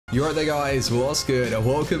You're right there, guys. What's good?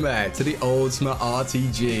 Welcome back to the Ultimate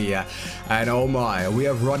RTG. And oh my, we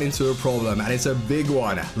have run into a problem, and it's a big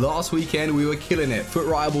one. Last weekend we were killing it. Foot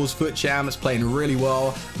rivals, foot champs playing really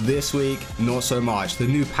well. This week, not so much. The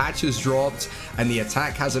new patch has dropped, and the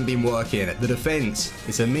attack hasn't been working. The defense,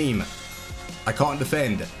 it's a meme. I can't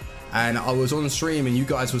defend. And I was on stream and you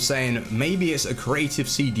guys were saying maybe it's a creative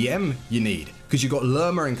CDM you need, because you've got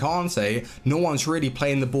Lerma and Kante. No one's really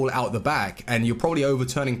playing the ball out the back, and you're probably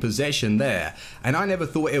overturning possession there. And I never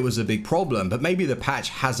thought it was a big problem, but maybe the patch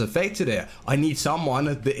has affected it. I need someone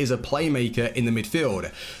that is a playmaker in the midfield.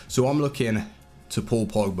 So I'm looking to Paul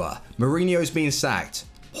Pogba. Mourinho's been sacked.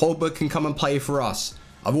 Pogba can come and play for us.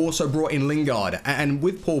 I've also brought in Lingard, and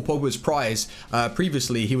with Paul Pogba's price,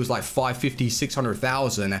 previously he was like 550,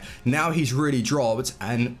 600,000. Now he's really dropped,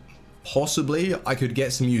 and possibly I could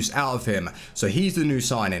get some use out of him. So he's the new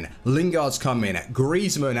signing. Lingard's come in.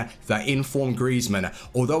 Griezmann, that informed Griezmann.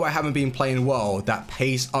 Although I haven't been playing well, that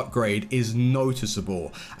pace upgrade is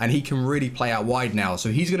noticeable, and he can really play out wide now.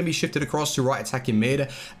 So he's going to be shifted across to right attacking mid.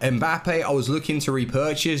 Mbappe, I was looking to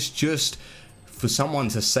repurchase just for someone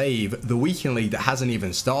to save the weekend league that hasn't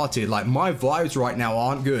even started. Like, my vibes right now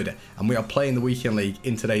aren't good, and we are playing the weekend league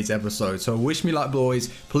in today's episode. So wish me luck, boys.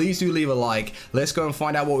 Please do leave a like. Let's go and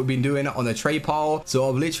find out what we've been doing on the trade pile. So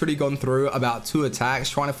I've literally gone through about 2 attacks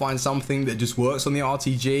trying to find something that just works on the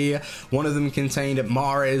RTG. One of them contained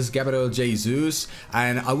Mahrez, Gabriel Jesus,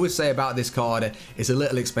 and I would say about this card, it's a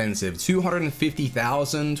little expensive.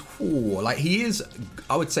 250,000. Like, he is,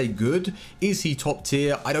 I would say, good. Is he top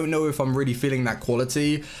tier? I don't know if I'm really feeling that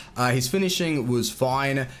quality. His finishing was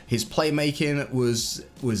fine. His playmaking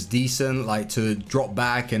was decent, like to drop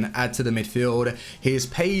back and add to the midfield. His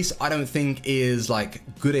pace, I don't think is like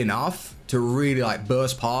good enough to really like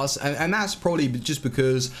burst past, and that's probably just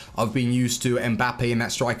because I've been used to Mbappe in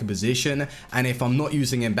that striker position, and if I'm not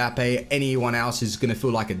using Mbappe, anyone else is going to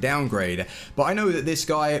feel like a downgrade. But I know that this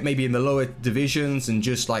guy, maybe in the lower divisions and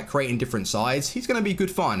just like creating different sides, he's going to be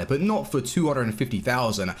good fun, but not for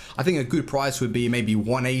 250,000. I think a good price would be maybe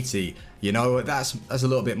 180. You know, that's a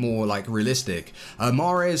little bit more like realistic.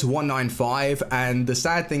 Mahrez 195, and the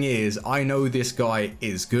sad thing is, I know this guy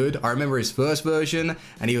is good. I remember his first version,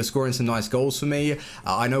 and he was scoring some nice goals for me.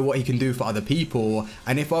 I know what he can do for other people,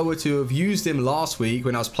 and if I were to have used him last week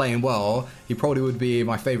when I was playing well, he probably would be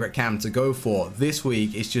my favorite cam to go for. This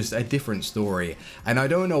week, it's just a different story, and I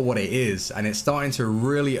don't know what it is, and it's starting to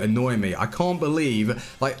really annoy me. I can't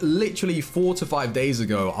believe, like, literally 4 to 5 days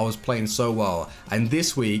ago, I was playing so well, and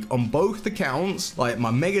this week, on both accounts, like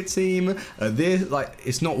my mega team, this, like,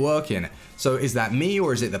 it's not working. So is that me,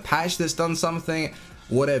 or is it the patch that's done something?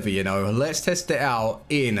 Whatever, you know, let's test it out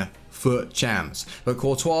in foot champs. But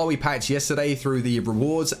Courtois we patched yesterday through the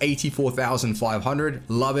rewards, 84,500,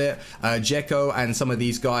 love it. Dzeko and some of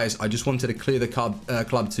these guys, I just wanted to clear the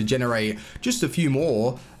club to generate just a few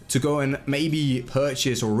more to go and maybe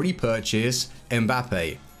purchase or repurchase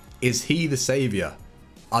Mbappe. Is he the savior?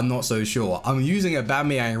 I'm not so sure. I'm using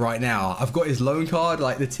Aubameyang right now. I've got his loan card.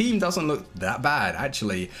 Like, the team doesn't look that bad,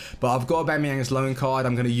 actually. But I've got Aubameyang's loan card.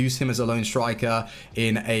 I'm going to use him as a lone striker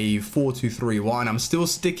in a 4-2-3-1. I'm still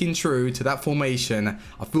sticking true to that formation.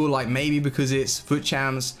 I feel like maybe because it's foot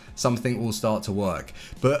champs, something will start to work.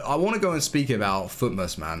 But I want to go and speak about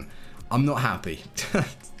Footmas, man. I'm not happy.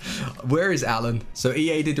 Where is Alan? So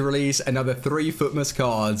EA did release another 3 Footmas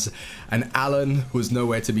cards, and Alan was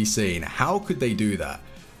nowhere to be seen. How could they do that?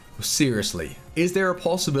 Seriously, is there a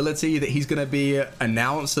possibility that he's going to be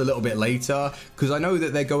announced a little bit later? Because I know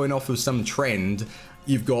that they're going off of some trend.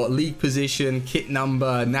 You've got league position, kit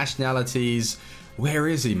number, nationalities. Where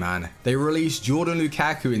is he, man? They released Jordan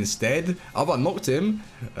Lukaku instead. I've unlocked him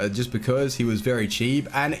just because he was very cheap.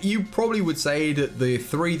 And you probably would say that the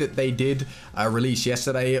 3 that they did release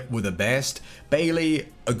yesterday were the best. Bailey,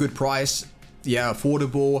 a good price. Yeah,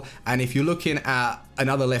 affordable. And if you're looking at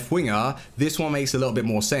another left winger, this one makes a little bit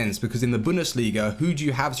more sense, because in the Bundesliga, who do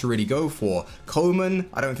you have to really go for? Coleman,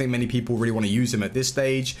 I don't think many people really want to use him at this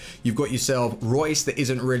stage. You've got yourself Royce, that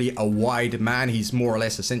isn't really a wide man. He's more or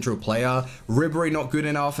less a central player. Ribery, not good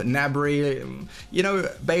enough. Gnabry, you know,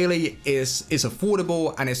 Bailey is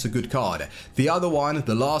affordable, and it's a good card. The other one,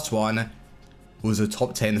 the last one, was a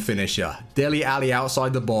top 10 finisher. Dele Alli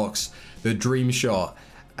outside the box, the dream shot.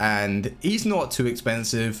 And he's not too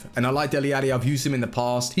expensive, and I like Dele Alli. I've used him in the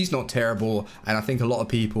past. He's not terrible, and I think a lot of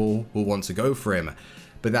people will want to go for him.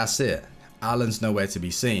 But that's it. Alan's nowhere to be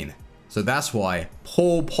seen. So that's why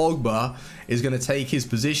Paul Pogba is going to take his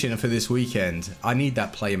position for this weekend. I need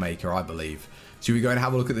that playmaker, I believe. Should we go and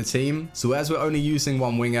have a look at the team? So as we're only using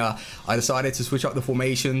one winger, I decided to switch up the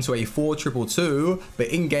formation to a 4-2-2-2, but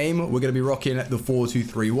in game, we're going to be rocking the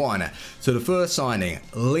 4-2-3-1. So the first signing,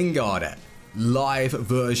 Lingard, live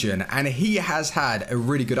version, and he has had a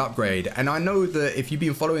really good upgrade. And I know that if you've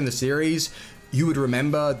been following the series, you would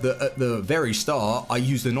remember that at the very start, I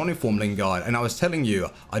used the non-informed Lingard, and I was telling you,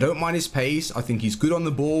 I don't mind his pace, I think he's good on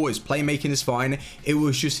the ball, his playmaking is fine, it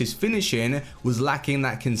was just his finishing was lacking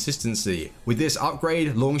that consistency. With this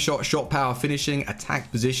upgrade, long shot, shot power, finishing, attack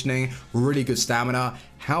positioning, really good stamina,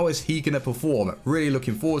 how is he going to perform? Really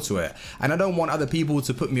looking forward to it. And I don't want other people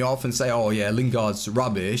to put me off and say, oh yeah, Lingard's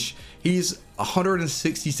rubbish. He's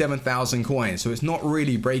 167,000 coins, so it's not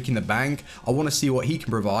really breaking the bank. I want to see what he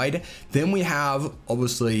can provide. Then we have,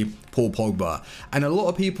 obviously, Paul Pogba. And a lot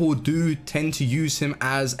of people do tend to use him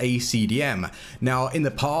as a CDM. Now, in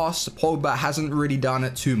the past, Pogba hasn't really done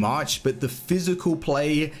it too much, but the physical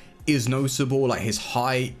play is noticeable, like his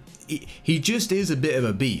height. He just is a bit of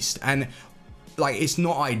a beast. And like, it's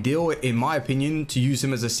not ideal in my opinion to use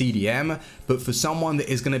him as a CDM, but for someone that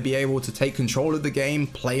is going to be able to take control of the game,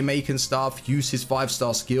 playmaking stuff, use his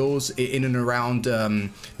 5-star skills in and around the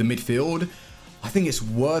midfield, I think it's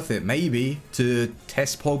worth it maybe to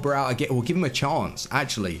test Pogba out again, or give him a chance.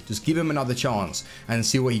 Actually, just give him another chance and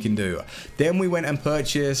see what he can do. Then we went and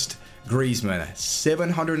purchased Griezmann,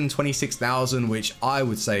 726,000, which I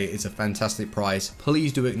would say is a fantastic price.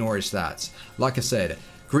 Please do ignore his stats. Like I said,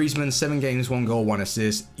 Griezmann, 7 games, 1 goal, 1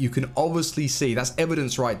 assist. You can obviously see, that's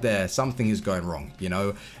evidence right there, something is going wrong, you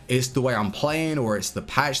know? It's the way I'm playing, or it's the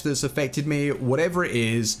patch that's affected me. Whatever it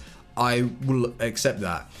is, I will accept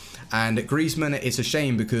that. And Griezmann, it's a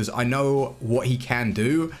shame because I know what he can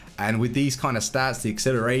do, and with these kind of stats, the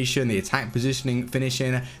acceleration, the attack positioning,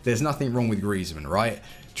 finishing, there's nothing wrong with Griezmann, right?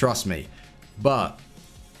 Trust me. But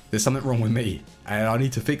there's something wrong with me, and I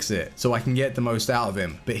need to fix it so I can get the most out of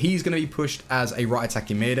him. But he's going to be pushed as a right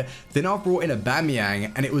attacking mid. Then I've brought in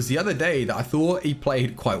Aubameyang, and it was the other day that I thought he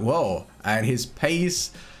played quite well, and his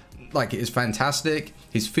pace, like, is fantastic.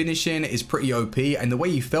 His finishing is pretty OP, and the way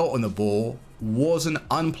he felt on the ball wasn't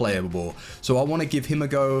unplayable. So I want to give him a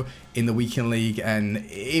go in the weekend league, and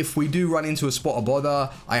if we do run into a spot of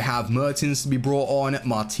bother, I have Mertens to be brought on,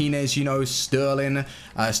 Martinez, you know, Sterling.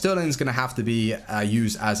 Sterling's going to have to be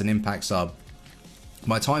used as an impact sub.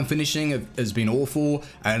 My time finishing has been awful,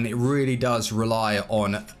 and it really does rely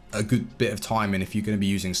on a good bit of timing if you're going to be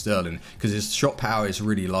using Sterling, because his shot power is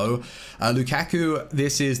really low. Lukaku,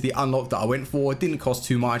 this is the unlock that I went for. It didn't cost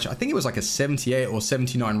too much. I think it was like a 78 or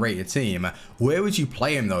 79 rated team. Where would you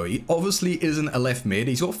play him though? He obviously isn't a left mid.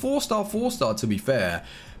 He's got 4-star, 4-star to be fair.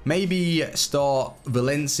 Maybe start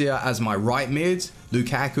Valencia as my right mid,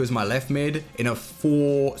 Lukaku as my left mid in a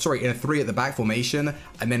 3 at the back formation,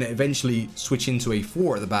 and then eventually switch into a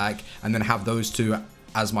 4 at the back, and then have those two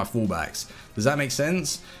as my fullbacks. Does that make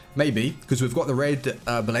sense? Maybe, because we've got the red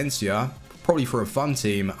Valencia, probably for a fun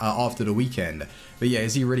team after the weekend. But yeah,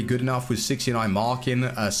 is he really good enough with 69 marking,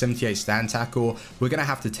 78 stand tackle? We're going to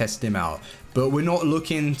have to test him out. But we're not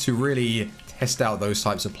looking to really test out those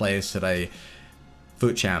types of players today.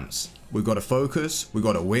 Foot champs. We've got to focus. We've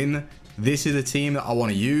got to win. This is a team that I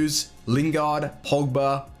want to use. Lingard,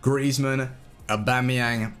 Pogba, Griezmann,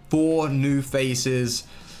 Aubameyang. 4 new faces.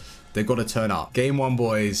 They've got to turn up. Game 1,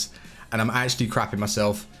 boys. And I'm actually crapping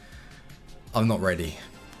myself. I'm not ready.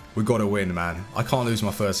 We've got to win, man. I can't lose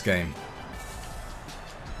my first game.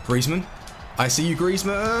 Griezmann. I see you,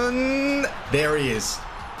 Griezmann. There he is.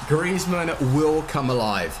 Griezmann will come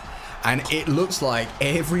alive. And it looks like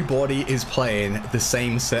everybody is playing the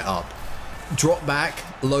same setup. Drop back,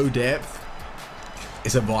 low depth.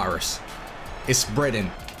 It's a virus. It's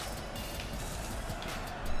spreading.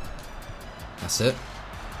 That's it.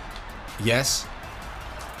 Yes.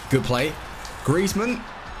 Good play. Griezmann.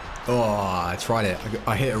 Oh, I tried it.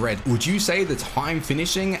 I hit a red. Would you say the time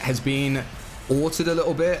finishing has been altered a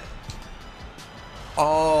little bit?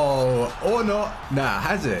 Oh, or not? Nah,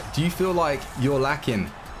 has it? Do you feel like you're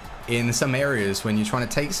lacking in some areas when you're trying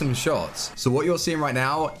to take some shots? So what you're seeing right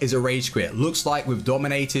now is a rage quit. Looks like we've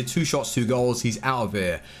dominated. 2 shots, 2 goals. He's out of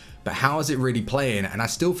here. But how is it really playing? And I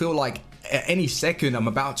still feel like at any second I'm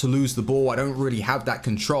about to lose the ball. I don't really have that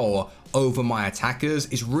control over my attackers.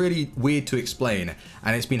 It's really weird to explain,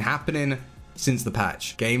 and it's been happening since the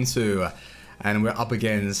patch. Game 2, and we're up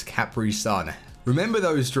against Capri Sun. Remember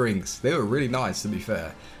those drinks? They were really nice, to be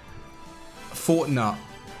fair. Fortnite.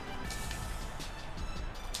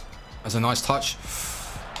 That's a nice touch.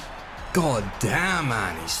 God damn,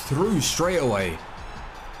 man. He's through straight away.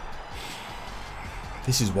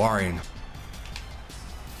 This is worrying.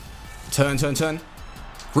 Turn.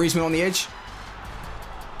 Griezmann on the edge.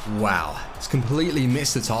 Wow, it's completely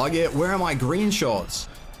missed the target. Where are my green shots?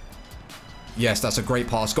 Yes, that's a great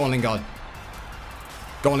pass. Go on, Lingard.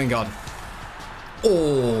 Go on, Lingard.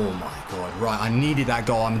 Oh my god. Right, I needed that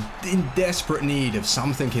goal. I'm in desperate need of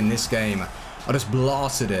something in this game. I just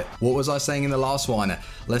blasted it. What was I saying in the last one?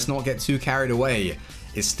 Let's not get too carried away.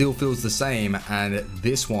 It still feels the same, and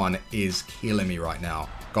this one is killing me right now.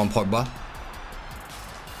 Go on, Pogba.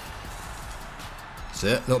 That's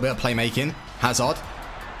it. A little bit of playmaking. Hazard.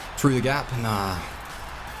 Through the gap. Nah.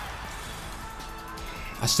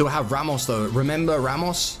 I still have Ramos, though. Remember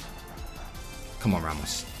Ramos? Come on,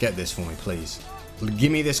 Ramos. Get this for me, please.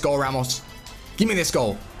 Give me this goal, Ramos. Give me this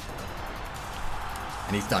goal.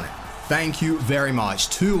 And he's done it. Thank you very much.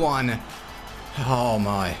 2-1. Oh,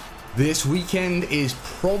 my. This weekend is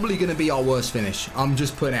probably going to be our worst finish. I'm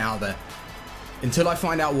just putting it out there. Until I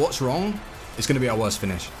find out what's wrong, it's going to be our worst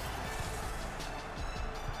finish.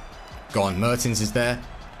 Go on. Mertens is there.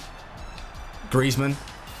 Griezmann.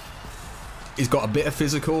 He's got a bit of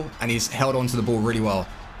physical, and he's held onto the ball really well.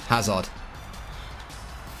 Hazard.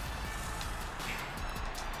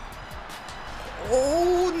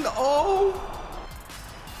 Oh, no.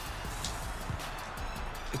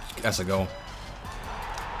 That's a goal.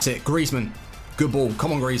 That's it. Griezmann. Good ball.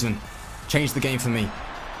 Come on, Griezmann. Change the game for me.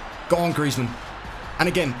 Go on, Griezmann. And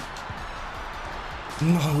again.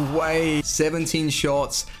 No way. 17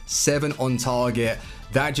 shots, 7 on target.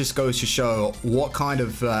 That just goes to show what kind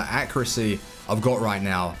of accuracy I've got right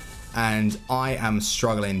now. And I am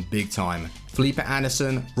struggling big time. Felipe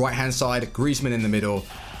Anderson, right hand side. Griezmann in the middle.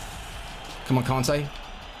 Come on, Kante.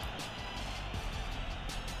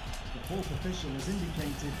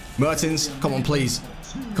 Mertens, come on, please.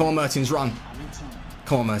 Come on, Mertens, run.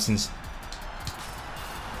 Come on, Mertens.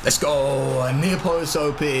 Let's go. Near post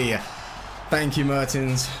OP. Thank you,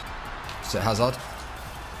 Mertens. So Hazard.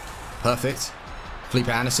 Perfect. Felipe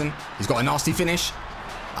Anderson. He's got a nasty finish.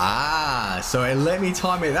 Ah, so it let me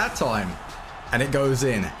time it that time. And it goes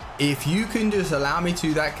in. If you can just allow me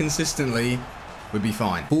to that consistently, we'd be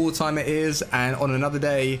fine. Full time it is, and on another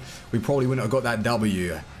day, we probably wouldn't have got that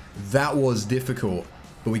W. That was difficult,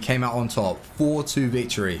 but we came out on top. 4-2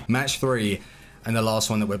 victory. Match 3, and the last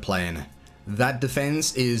one that we're playing. That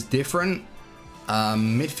defense is different.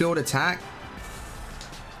 Midfield attack.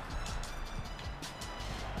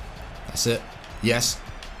 That's it. Yes.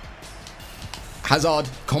 Hazard.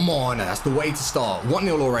 Come on. That's the way to start.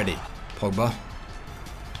 1-0 already. Pogba.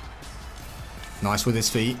 Nice with his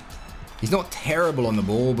feet. He's not terrible on the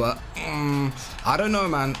ball, but I don't know,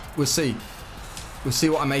 man. We'll see. We'll see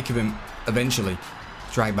what I make of him eventually.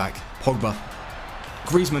 Drag back. Pogba.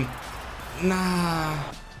 Griezmann. Nah.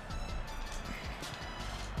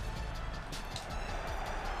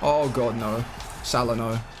 Oh, God, no. Salah,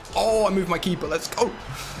 no. Oh, I moved my keeper. Let's go.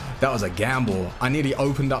 That was a gamble. I nearly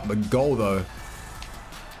opened up the goal, though.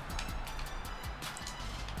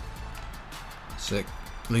 Sick.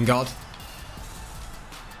 Lingard.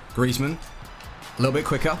 Griezmann. A little bit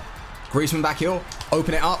quicker. Griezmann back here.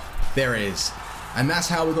 Open it up. There it is. And that's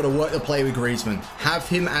how we've got to work the play with Griezmann. Have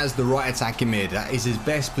him as the right attacking mid. That is his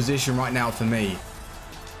best position right now for me.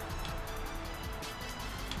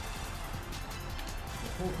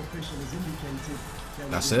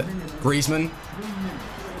 That's it. Griezmann.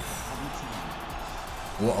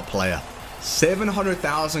 What a player.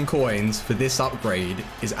 700,000 coins for this upgrade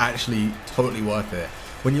is actually totally worth it.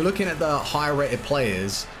 When you're looking at the higher rated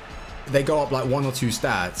players, they go up like 1 or 2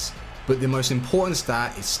 stats. But the most important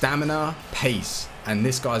stat is stamina, pace. And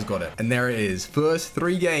this guy's got it. And there it is. First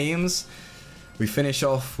 3 games. We finish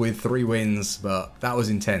off with 3 wins, but that was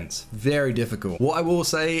intense. Very difficult. What I will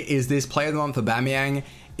say is this player of the month for Aubameyang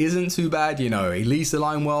isn't too bad, you know. He leads the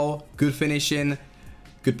line well, good finishing,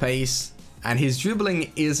 good pace, and his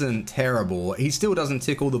dribbling isn't terrible. He still doesn't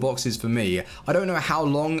tick all the boxes for me. I don't know how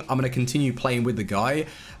long I'm going to continue playing with the guy,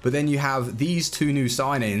 but then you have these 2 new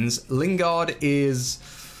signings. Lingard is...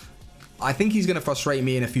 I think he's going to frustrate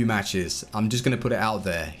me in a few matches. I'm just going to put it out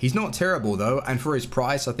there. He's not terrible though, and for his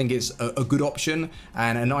price, I think it's a good option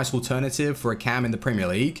and a nice alternative for a cam in the Premier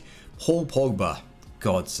League. Paul Pogba,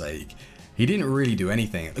 God's sake. He didn't really do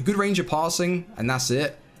anything. A good range of passing, and that's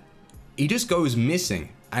it. He just goes missing,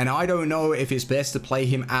 and I don't know if it's best to play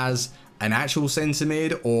him as an actual centre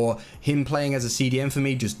mid or him playing as a CDM for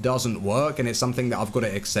me just doesn't work, and it's something that I've got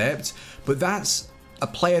to accept. But that's a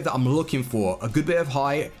player that I'm looking for. A good bit of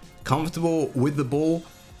height, comfortable with the ball,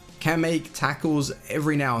 can make tackles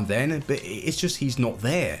every now and then, but it's just he's not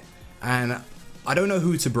there. And I don't know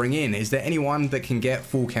who to bring in. Is there anyone that can get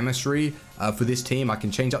full chemistry for this team? I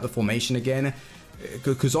can change up the formation again.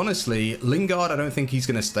 Because honestly, Lingard, I don't think he's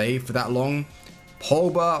going to stay for that long.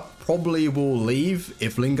 Pogba probably will leave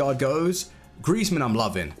if Lingard goes. Griezmann I'm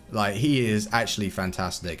loving. Like, he is actually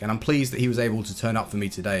fantastic. And I'm pleased that he was able to turn up for me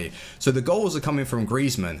today. So the goals are coming from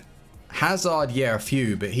Griezmann. Hazard, yeah, a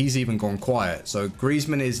few, but he's even gone quiet. So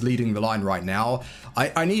Griezmann is leading the line right now.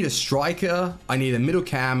 I need a striker, I need a middle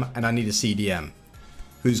cam, and I need a CDM.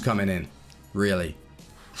 Who's coming in? Really?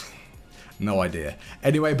 No idea.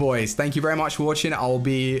 Anyway, boys, thank you very much for watching. I'll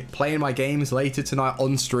be playing my games later tonight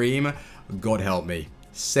on stream. God help me.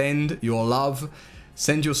 Send your love,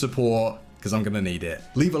 send your support, because I'm going to need it.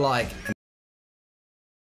 Leave a like.